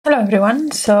everyone,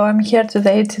 so I'm here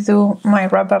today to do my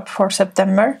wrap-up for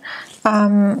September,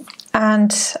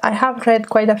 and I have read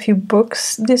quite a few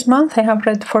books this month. I have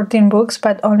read 14 books,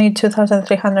 but only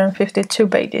 2,352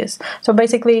 pages. So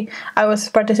basically, I was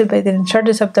participating in Short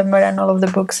September, and all of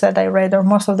the books that I read, or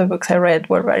most of the books I read,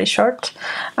 were very short.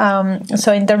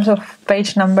 So in terms of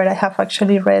page number, I have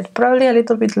actually read probably a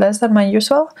little bit less than my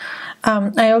usual.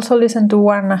 I also listened to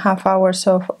 1.5 hours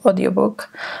of audiobook.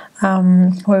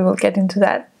 We will get into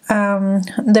that.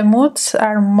 The moods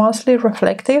are mostly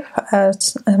reflective,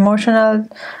 as emotional,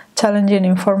 challenging,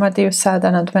 informative, sad,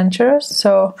 and adventurous.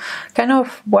 So kind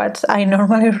of what I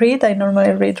normally read. I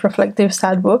normally read reflective,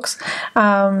 sad books.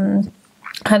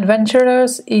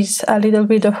 Adventurous is a little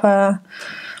bit of a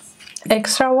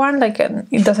extra one, like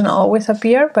it doesn't always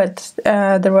appear, but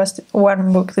there was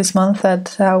one book this month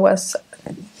that was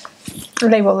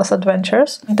labeled as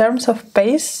adventures. In terms of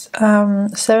pace,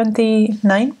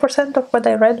 79% of what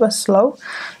I read was slow,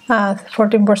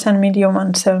 14% medium,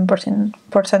 and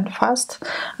 7% fast.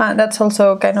 That's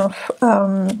also kind of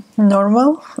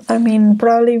normal. I mean,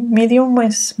 probably medium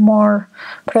is more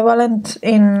prevalent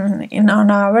in on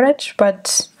average,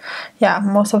 but yeah,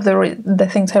 most of the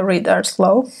things I read are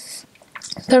slow.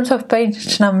 In terms of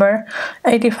page number,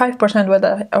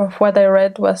 85% of what I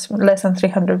read was less than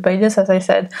 300 pages. As I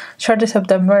said, Short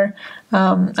September,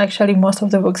 actually most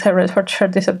of the books I read for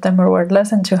Short September were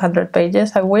less than 200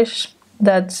 pages. I wish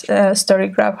that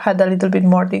Storygraph had a little bit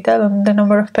more detail on the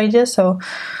number of pages, so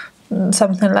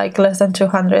something like less than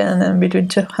 200, and then between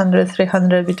 200,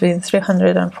 300, between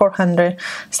 300 and 400,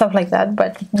 stuff like that,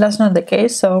 but that's not the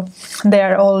case. So they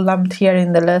are all lumped here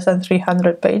in the less than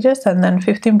 300 pages, and then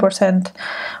 15%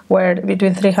 were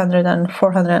between 300 and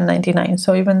 499.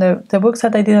 So even the books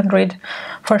that I didn't read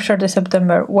for Short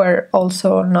September were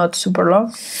also not super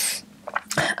long.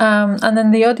 And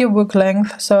then the audiobook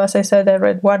length, so as I said, I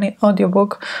read one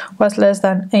audiobook, was less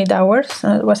than 8 hours.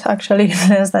 It was actually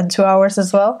less than 2 hours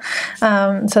as well.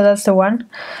 So that's the one.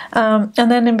 And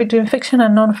then in between fiction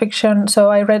and non-fiction, so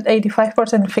I read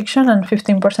 85% fiction and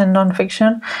 15%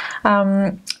 non-fiction.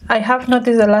 I have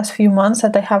noticed the last few months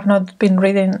that I have not been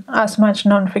reading as much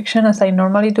non-fiction as I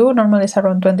normally do. Normally it's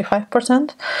around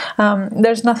 25%.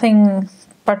 There's nothing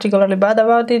particularly bad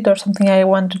about it or something I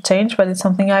want to change, but it's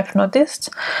something I've noticed.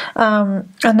 And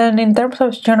then in terms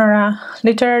of genre,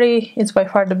 literary is by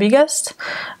far the biggest.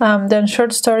 Then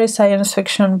short story, science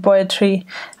fiction, poetry,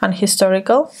 and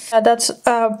historical. That's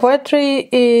poetry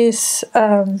is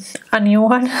a new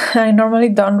one. I normally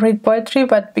don't read poetry,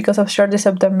 but because of Short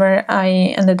September,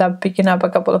 I ended up picking up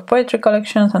a couple of poetry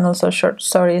collections and also short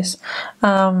stories.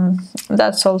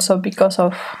 That's also because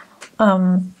of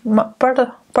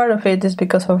part of it is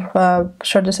because of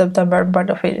Short September, and part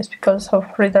of it is because of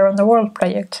Read Around the World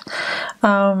project.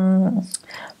 But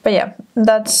yeah,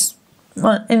 that's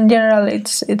in general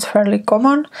it's fairly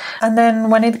common. And then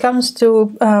when it comes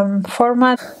to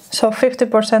format, so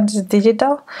 50% is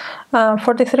digital,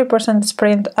 43% is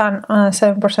print, and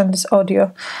 7% is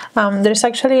audio. There's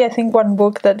actually, I think, one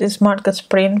book that is marked as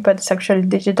print, but it's actually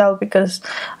digital because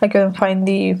I couldn't find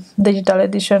the digital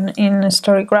edition in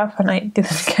Storygraph and I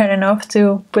didn't care enough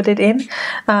to put it in.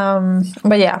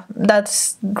 But yeah,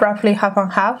 that's roughly half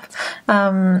and half.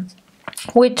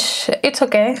 Which it's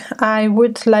okay. I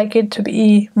would like it to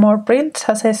be more print,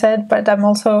 as I said, but I'm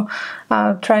also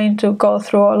trying to go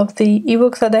through all of the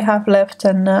ebooks that I have left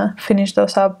and finish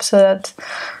those up so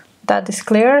that is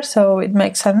clear, so it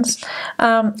makes sense.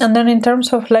 And then in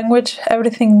terms of language,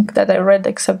 everything that I read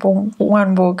except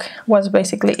one book was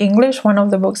basically English. One of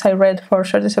the books I read for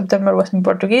Short September was in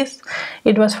Portuguese.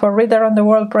 It was for Read Around the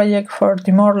World project for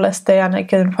Timor-Leste, and I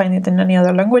couldn't find it in any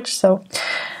other language, so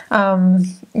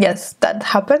yes, that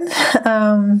happened.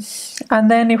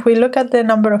 And then if we look at the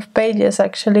number of pages,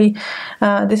 actually,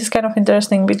 this is kind of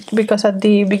interesting because at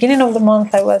the beginning of the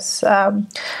month I was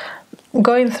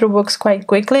going through books quite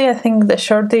quickly. I think the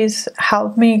shorties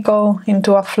helped me go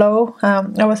into a flow.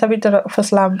 I was a bit of a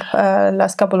slump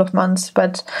last couple of months,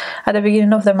 but at the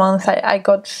beginning of the month I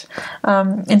got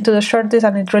into the shorties,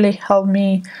 and it really helped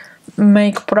me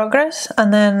make progress.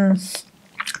 And then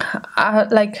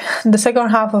like the second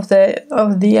half of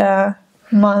the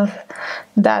month,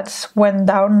 that went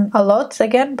down a lot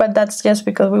again, but that's just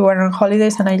because we were on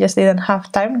holidays and I just didn't have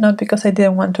time, not because I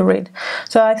didn't want to read.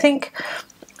 So I think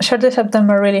Shorty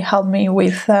September really helped me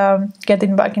with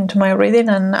getting back into my reading,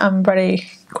 and I'm very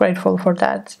grateful for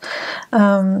that.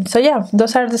 So yeah,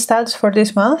 those are the stats for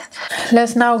this month.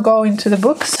 Let's now go into the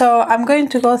books. So I'm going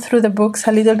to go through the books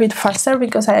a little bit faster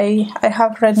because I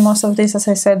have read most of this, as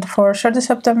I said, for Shorty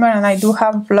September, and I do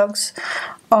have blogs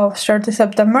of Shorty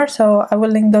September, so I will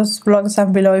link those blogs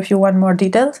down below if you want more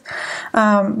details.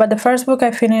 But the first book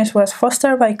I finished was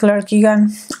Foster by Claire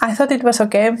Keegan. I thought it was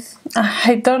okay.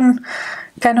 I don't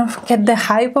kind of get the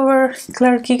hype over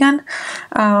Claire Keegan,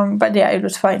 but yeah, it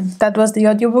was fine. That was the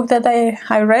audiobook that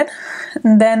I read.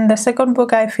 And then the second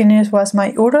book I finished was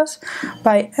My Urhos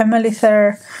by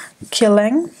Emelihter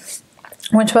Kihleng,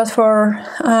 which was for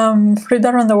Read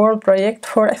Around the World project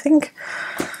for, I think,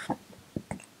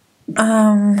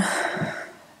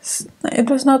 it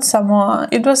was not Samoa,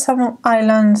 it was some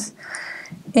islands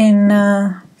in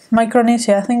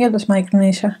Micronesia. I think it was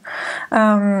Micronesia.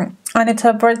 And it's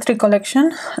a poetry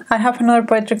collection. I have another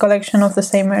poetry collection of the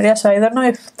same area, so I don't know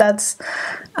if that's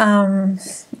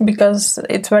because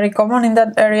it's very common in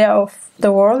that area of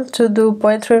the world to do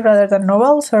poetry rather than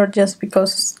novels, or just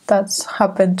because that's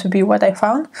happened to be what I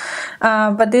found.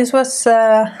 But this was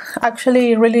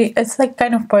actually really, it's like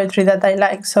kind of poetry that I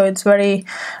like, so it's very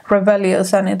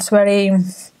rebellious and it's very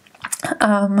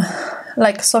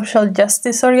like social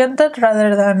justice oriented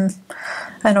rather than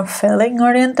kind of feeling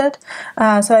oriented.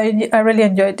 So I really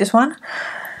enjoyed this one.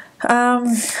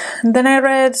 Then I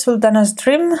read Sultana's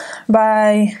Dream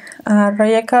by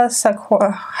Rokeya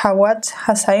Sakhawat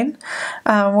Hossain,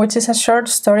 which is a short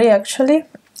story actually.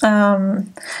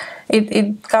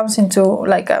 It comes into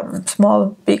like a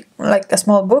small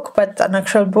book, but an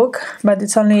actual book, but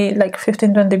it's only like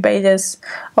 15-20 pages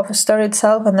of a story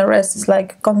itself, and the rest is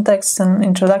like context and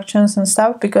introductions and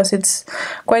stuff, because it's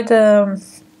quite a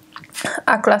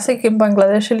classic in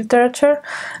Bangladeshi literature,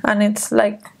 and it's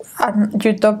like a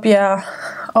utopia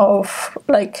of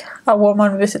like a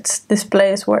woman visits this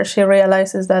place where she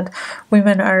realizes that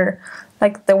women are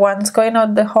like the ones going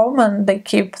out the home, and they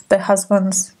keep the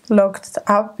husbands locked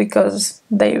up because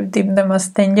they deem them as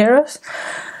dangerous.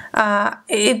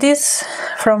 It is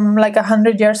from like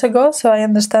 100 years ago, so I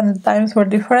understand the times were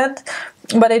different,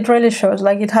 but it really shows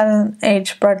like it hadn't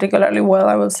aged particularly well,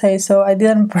 I would say, so I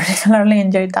didn't particularly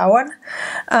enjoy that one.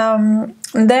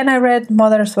 Then I read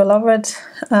Mother's Beloved,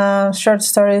 short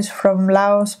stories from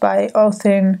Laos by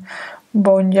Outhine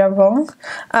Bounyavong,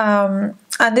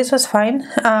 and this was fine.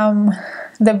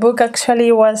 The book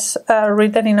actually was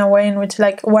written in a way in which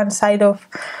like one side of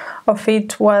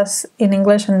it was in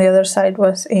English and the other side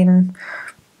was in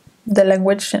the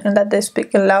language that they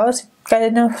speak in Laos.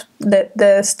 Kind of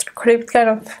the script kind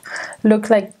of looked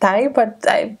like Thai, but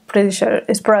I'm pretty sure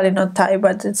it's probably not Thai,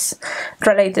 but it's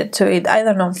related to it. I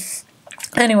don't know.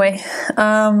 Anyway,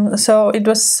 so it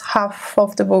was half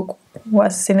of the book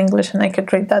was in English and I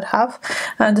could read that half,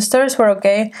 and the stories were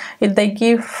okay. They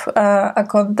give a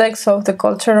context of the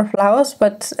culture of Laos,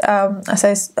 but as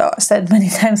I said many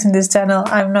times in this channel,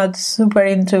 I'm not super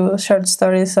into short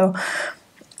stories, so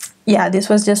yeah, this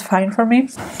was just fine for me.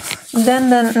 Then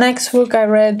the next book I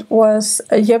read was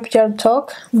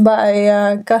Jaltok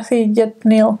by Kathy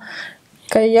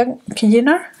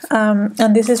Jetnil-Kijiner,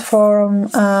 and this is from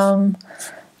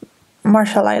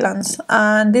Marshall Islands,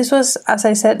 and this was, as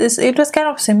I said, it was kind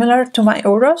of similar to My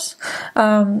Urhos.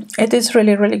 It is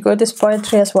really, really good. It's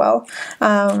poetry as well,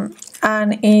 and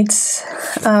it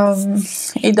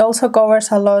also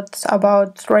covers a lot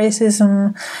about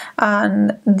racism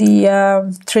and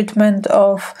the treatment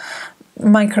of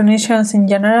Micronesians in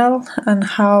general, and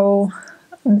how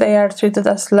they are treated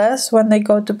as less when they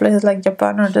go to places like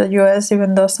Japan or the US,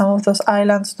 even though some of those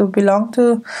islands do belong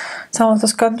to some of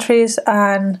those countries,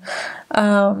 and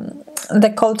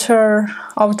the culture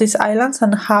of these islands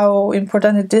and how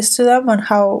important it is to them and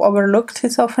how overlooked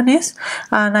it often is.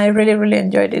 And I really, really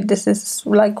enjoyed it. This is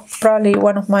like probably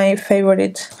one of my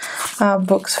favorite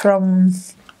books from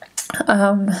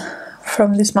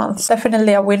this month.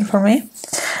 Definitely a win for me.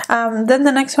 Then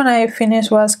the next one I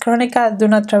finished was Crónica de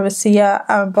una Travessia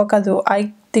Época de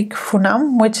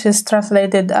Ai-Dik-Funam, which is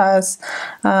translated as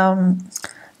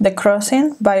The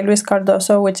Crossing by Luís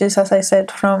Cardoso, which is, as I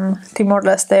said, from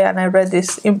Timor-Leste, and I read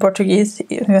this in Portuguese,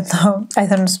 even though I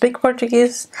don't speak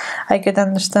Portuguese, I could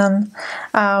understand.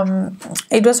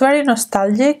 It was very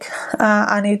nostalgic,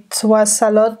 and it was a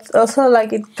lot, also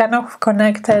like it kind of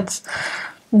connected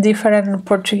different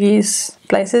Portuguese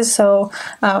places, so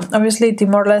obviously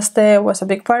Timor-Leste was a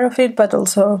big part of it, but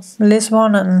also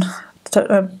Lisbon and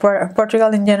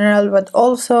Portugal in general, but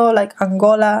also like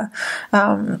Angola.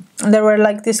 There were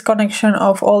like this connection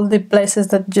of all the places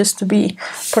that used to be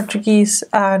Portuguese,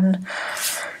 and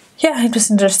yeah, it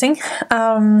was interesting.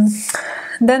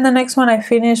 Then the next one I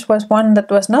finished was one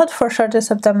that was not for 30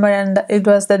 September, and it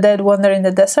was The Dead Wander in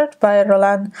the Desert by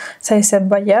Rollan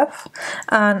Seisenbayev.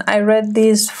 And I read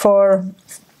this for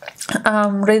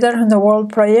Reader in the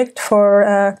World project for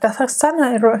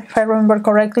Kazakhstan, if I remember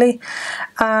correctly,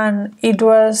 and it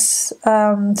was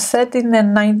set in the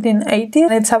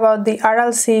 1980s. It's about the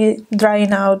Aral Sea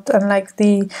drying out and like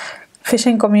the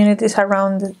fishing communities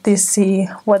around this sea.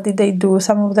 What did they do?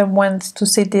 Some of them went to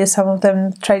cities, some of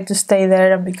them tried to stay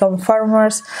there and become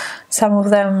farmers, some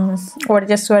of them were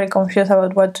just very confused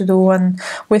about what to do, and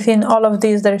within all of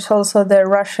this there's also the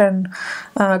Russian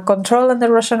control and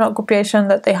the Russian occupation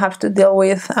that they have to deal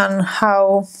with, and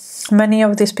how many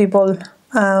of these people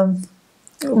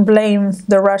blame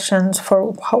the Russians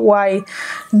for why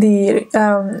the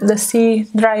sea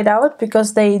dried out,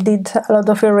 because they did a lot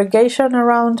of irrigation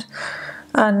around,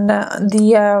 and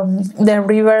the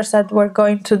rivers that were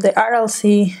going to the Aral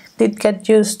Sea did get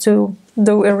used to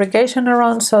do irrigation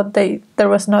around, so there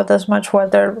was not as much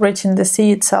water reaching the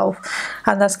sea itself,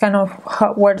 and that's kind of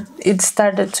where it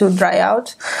started to dry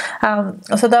out.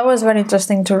 So that was very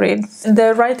interesting to read.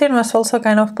 The writing was also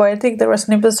kind of poetic. There were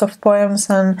snippets of poems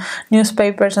and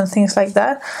newspapers and things like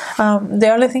that. The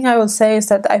only thing I will say is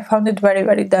that I found it very,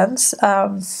 very dense.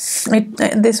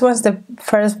 This was the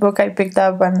first book I picked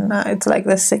up, and it's like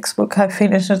the sixth book I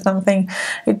finished or something.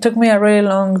 It took me a really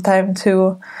long time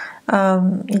to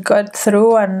got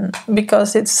through, and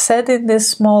because it's set in this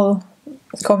small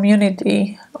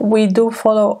community, we do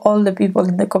follow all the people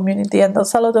in the community, and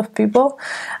that's a lot of people,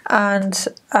 and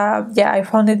yeah, I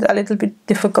found it a little bit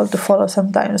difficult to follow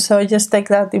sometimes, so just take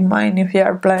that in mind if you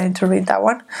are planning to read that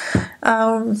one.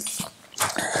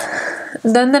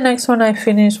 Then the next one I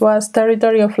finished was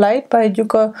Territory of Light by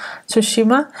Yūko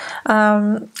Tsushima,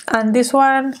 and this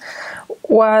one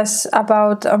was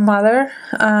about a mother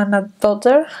and a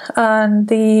daughter, and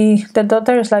the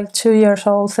daughter is like 2 years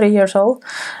old, 3 years old,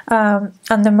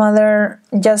 and the mother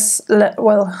just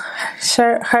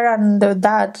her and the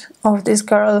dad of this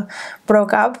girl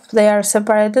broke up. They are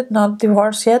separated, not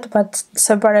divorced yet, but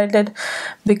separated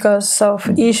because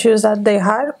of issues that they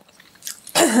had,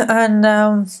 and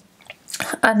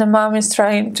the mom is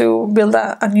trying to build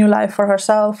a new life for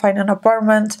herself, find an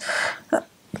apartment,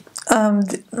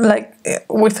 like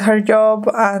with her job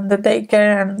and the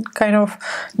daycare, and kind of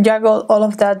juggle all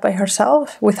of that by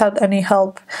herself without any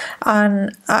help.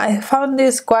 And I found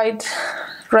this quite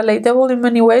relatable in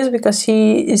many ways, because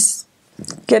she is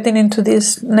getting into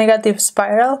this negative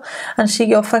spiral, and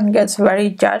she often gets very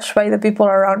judged by the people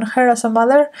around her as a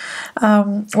mother,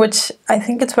 which I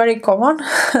think it's very common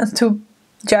to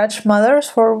judge mothers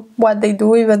for what they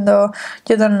do, even though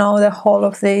you don't know the whole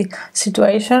of the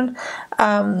situation.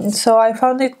 So I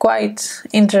found it quite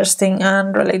interesting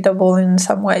and relatable in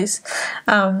some ways,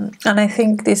 and I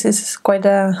think this is quite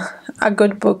a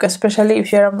good book, especially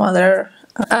if you're a mother.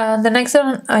 The next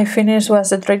one I finished was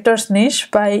The Traitor's Niche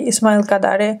by Ismail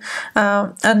Kadare,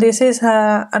 and this is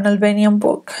an Albanian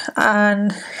book,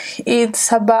 and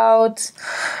it's about...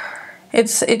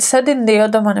 It's set in the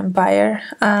Ottoman Empire,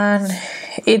 and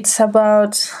it's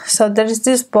about... So there is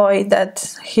this boy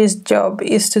that his job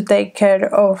is to take care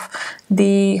of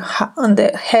the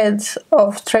heads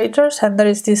of traitors, and there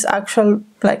is this actual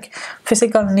like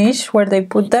physical niche where they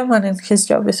put them, and his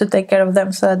job is to take care of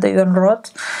them so that they don't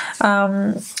rot.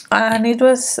 And it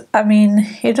was, I mean,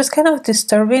 it was kind of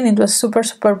disturbing. It was super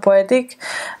poetic.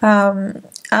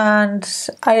 And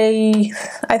I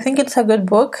think it's a good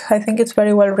book. I think it's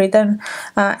very well written.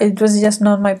 It was just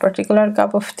not my particular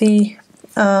cup of tea.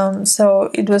 So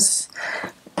it was...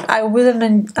 I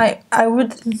wouldn't say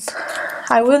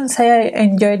I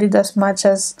enjoyed it as much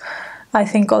as I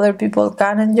think other people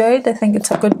can enjoy it. I think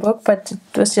it's a good book, but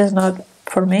it was just not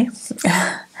for me.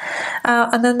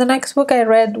 And then the next book I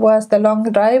read was The Long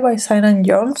Drive by Cynan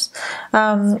Jones,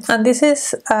 and this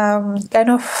is kind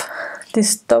of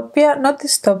not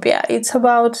dystopia. It's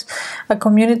about a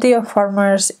community of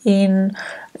farmers in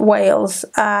Wales,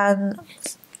 and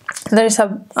there is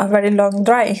a very long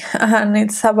drive, and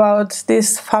it's about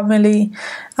this family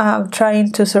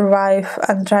trying to survive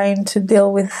and trying to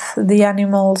deal with the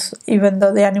animals, even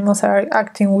though the animals are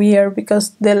acting weird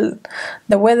because the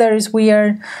weather is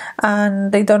weird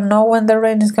and they don't know when the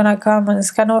rain is gonna come, and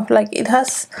it's kind of like, it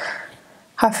has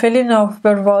a feeling of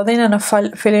foreboding and a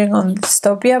feeling of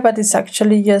dystopia, but it's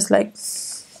actually just like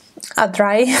a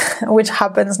dry, which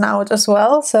happens now as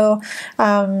well. So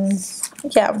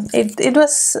yeah, it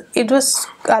was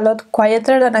a lot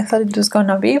quieter than I thought it was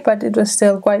gonna be, but it was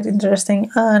still quite interesting,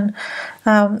 and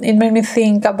it made me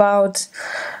think about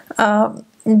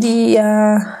the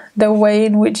the way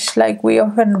in which like we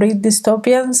often read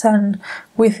dystopians and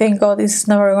we think, oh, this is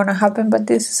never going to happen, but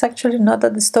this is actually not a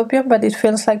dystopian, but it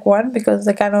feels like one, because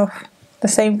the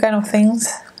same kind of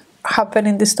things happen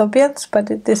in dystopians,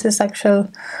 but this is actual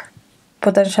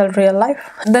potential real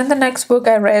life. Then the next book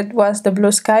I read was The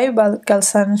Blue Sky by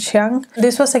Galsan.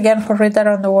 This was again for Read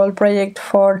Around the World project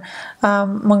for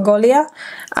Mongolia,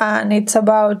 and it's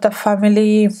about a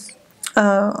family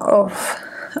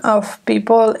of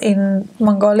people in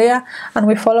Mongolia, and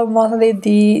we follow mostly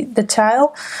the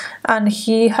child, and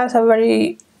he has a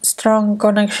very strong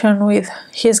connection with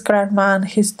his grandma and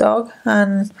his dog,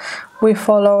 and we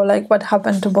follow like what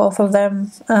happened to both of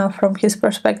them from his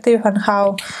perspective, and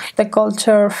how the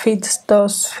culture fits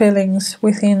those feelings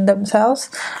within themselves.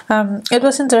 It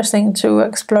was interesting to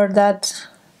explore that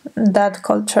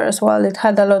culture as well. It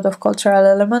had a lot of cultural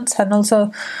elements, and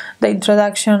also the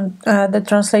introduction, the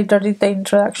translator did the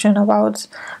introduction about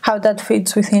how that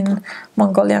fits within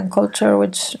Mongolian culture,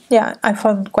 which I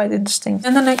found quite interesting.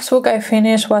 And the next book I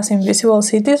finished was Invisible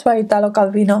Cities by Italo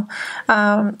Calvino,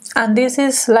 and this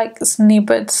is like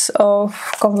snippets of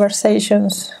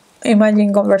conversations.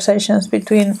 Imagine conversations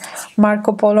between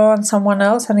Marco Polo and someone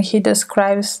else, and he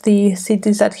describes the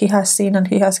cities that he has seen and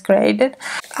he has created.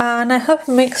 And I have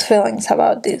mixed feelings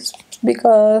about this,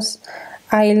 because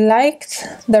I liked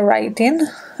the writing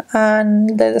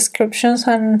and the descriptions,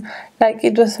 and like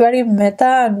it was very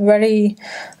meta and very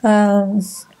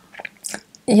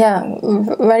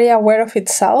very aware of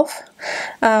itself,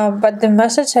 but the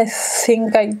message I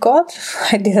think I got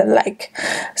I didn't like.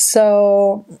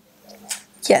 So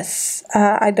yes,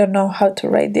 I don't know how to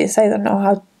rate this. I don't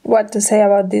know what to say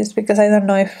about this, because I don't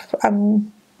know if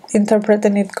I'm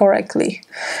interpreting it correctly.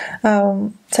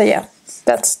 So yeah,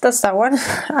 that's that one.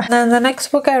 And then the next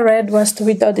book I read was To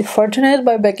Be Totally Fortunate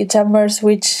by Becky Chambers,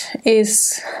 which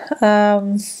is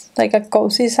like a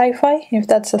cozy sci-fi, if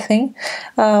that's a thing.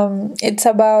 It's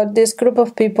about this group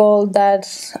of people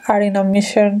that are in a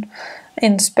mission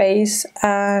in space,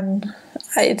 and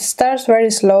it starts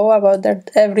very slow about their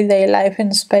everyday life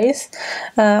in space,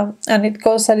 and it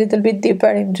goes a little bit deeper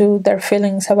into their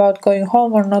feelings about going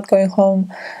home or not going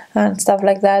home and stuff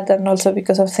like that, and also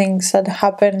because of things that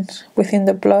happen within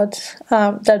the plot,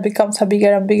 that becomes a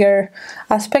bigger and bigger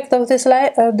aspect of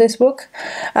this book.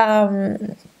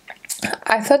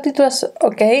 I thought it was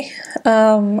okay.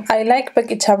 I like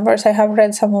Becky Chambers. I have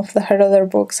read some of her other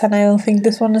books, and I don't think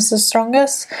this one is the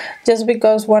strongest, just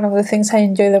because one of the things I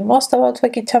enjoy the most about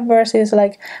Becky Chambers is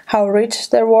like how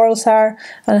rich their worlds are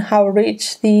and how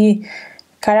rich the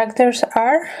characters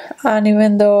are. And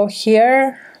even though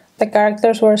here the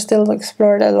characters were still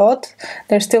explored a lot,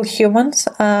 they're still humans,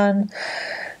 and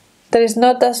there is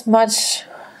not as much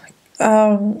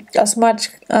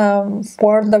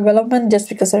world development, just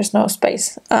because there's no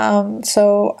space.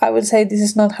 So I would say this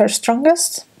is not her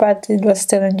strongest, but it was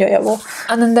still enjoyable.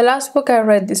 And then the last book I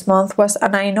read this month was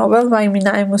an AI novel by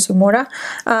Minae Mizumura,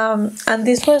 and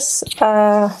this was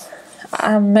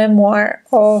a memoir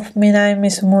of Minae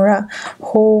Mizumura,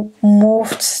 who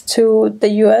moved to the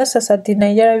US as a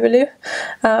teenager, I believe,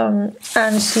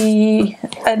 and she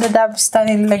ended up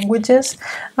studying languages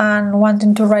and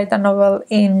wanting to write a novel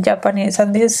in Japanese.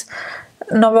 And this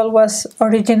novel was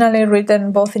originally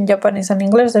written both in Japanese and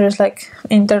English. There is like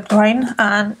intertwined,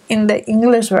 and in the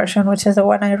English version, which is the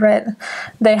one I read,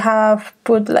 they have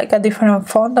put like a different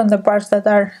font on the parts that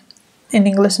are in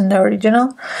English in the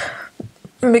original,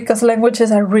 because language is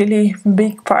a really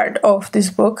big part of this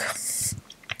book,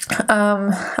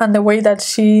 and the way that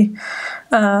she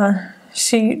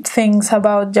thinks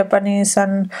about Japanese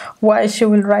and why she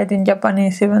will write in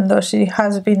Japanese, even though she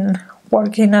has been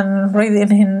working and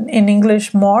reading in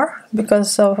English more,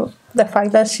 because of the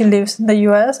fact that she lives in the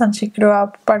US and she grew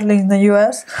up partly in the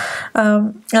US,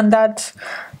 and that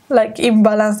like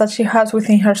imbalance that she has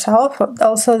within herself.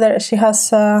 Also, she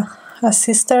has a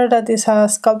sister that is a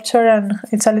sculptor, and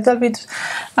it's a little bit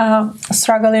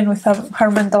struggling with her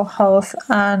mental health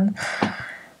and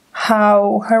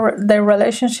how their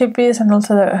relationship is, and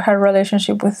also her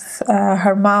relationship with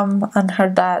her mom and her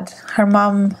dad. Her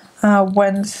mom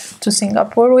went to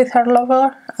Singapore with her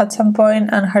lover at some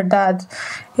point, and her dad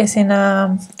is in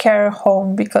a care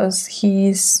home because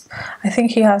I think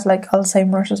he has like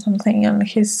Alzheimer's or something, and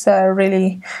he's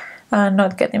really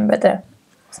not getting better.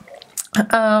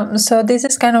 So this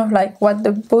is kind of like what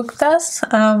the book does,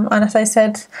 and as I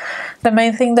said, the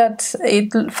main thing that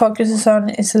it focuses on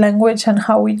is language and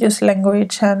how we use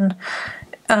language, and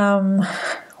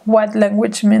what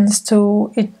language means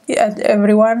to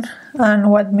everyone and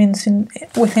what means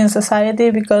within society,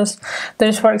 because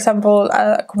there's, for example,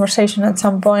 a conversation at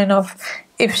some point of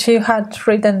if she had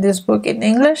written this book in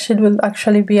English, it will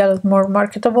actually be a lot more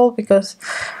marketable, because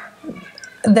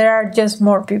there are just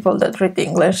more people that read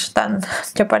English than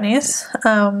Japanese.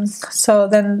 So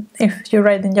then if you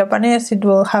write in Japanese, it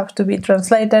will have to be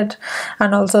translated.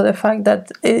 And also the fact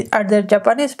that are there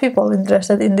Japanese people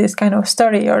interested in this kind of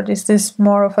story, or is this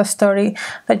more of a story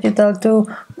that you tell to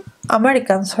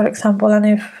Americans, for example? And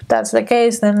if that's the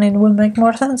case, then it will make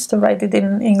more sense to write it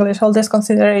in English. All these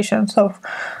considerations of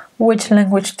which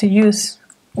language to use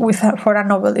for a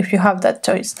novel if you have that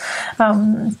choice.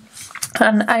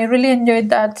 And I really enjoyed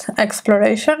that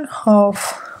exploration of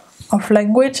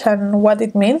language and what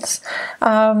it means.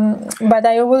 But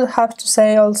I will have to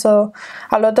say also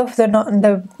a lot of the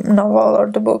novel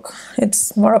or the book,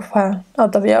 it's more of an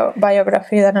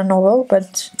autobiography than a novel,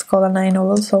 but it's called an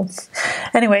novel. So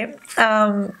anyway,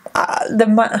 a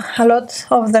lot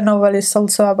of the novel is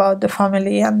also about the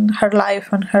family and her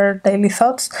life and her daily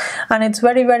thoughts. And it's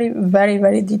very, very, very,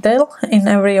 very detailed in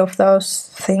every of those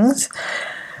things.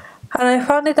 And I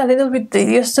found it a little bit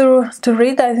tedious to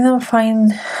read. I didn't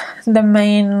find the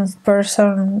main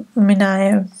person,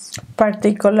 Minae,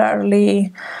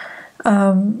 particularly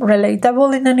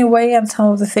relatable in any way. And some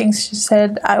of the things she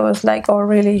said, I was like, oh,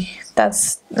 really?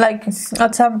 That's like,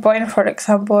 at some point, for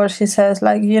example, she says,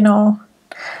 like, you know,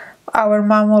 our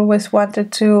mom always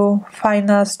wanted to find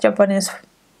us Japanese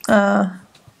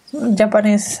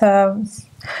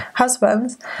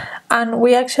husbands. And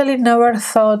we actually never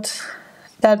thought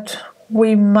that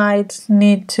we might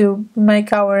need to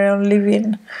make our own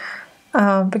living,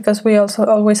 because we also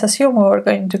always assume we were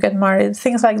going to get married,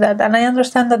 things like that. And I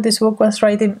understand that this book was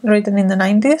written in the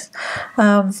 90s,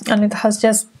 and it has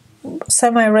just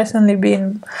semi-recently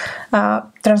been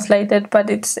translated, but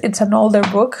it's an older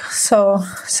book, so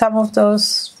some of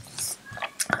those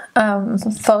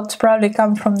thoughts probably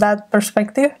come from that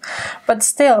perspective. But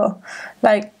still,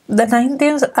 like the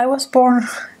 90s, I was born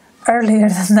earlier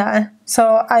than that,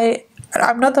 so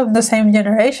I'm not of the same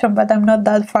generation, but I'm not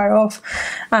that far off,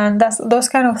 and those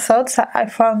kind of thoughts I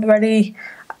found very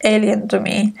alien to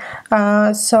me.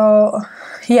 So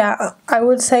yeah, I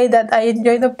would say that I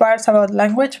enjoyed the parts about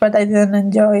language, but I didn't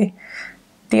enjoy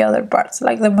the other parts,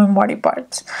 like the memory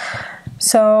parts.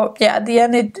 So yeah, at the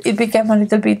end it became a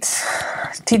little bit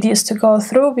tedious to go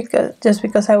through,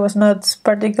 because I was not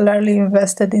particularly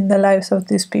invested in the lives of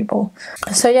these people.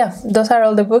 So yeah, those are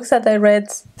all the books that I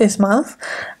read this month.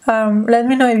 Let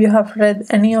me know if you have read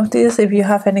any of these, if you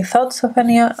have any thoughts of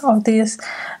any of these,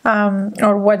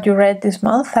 or what you read this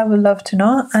month. I would love to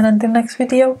know. And until next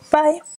video, bye!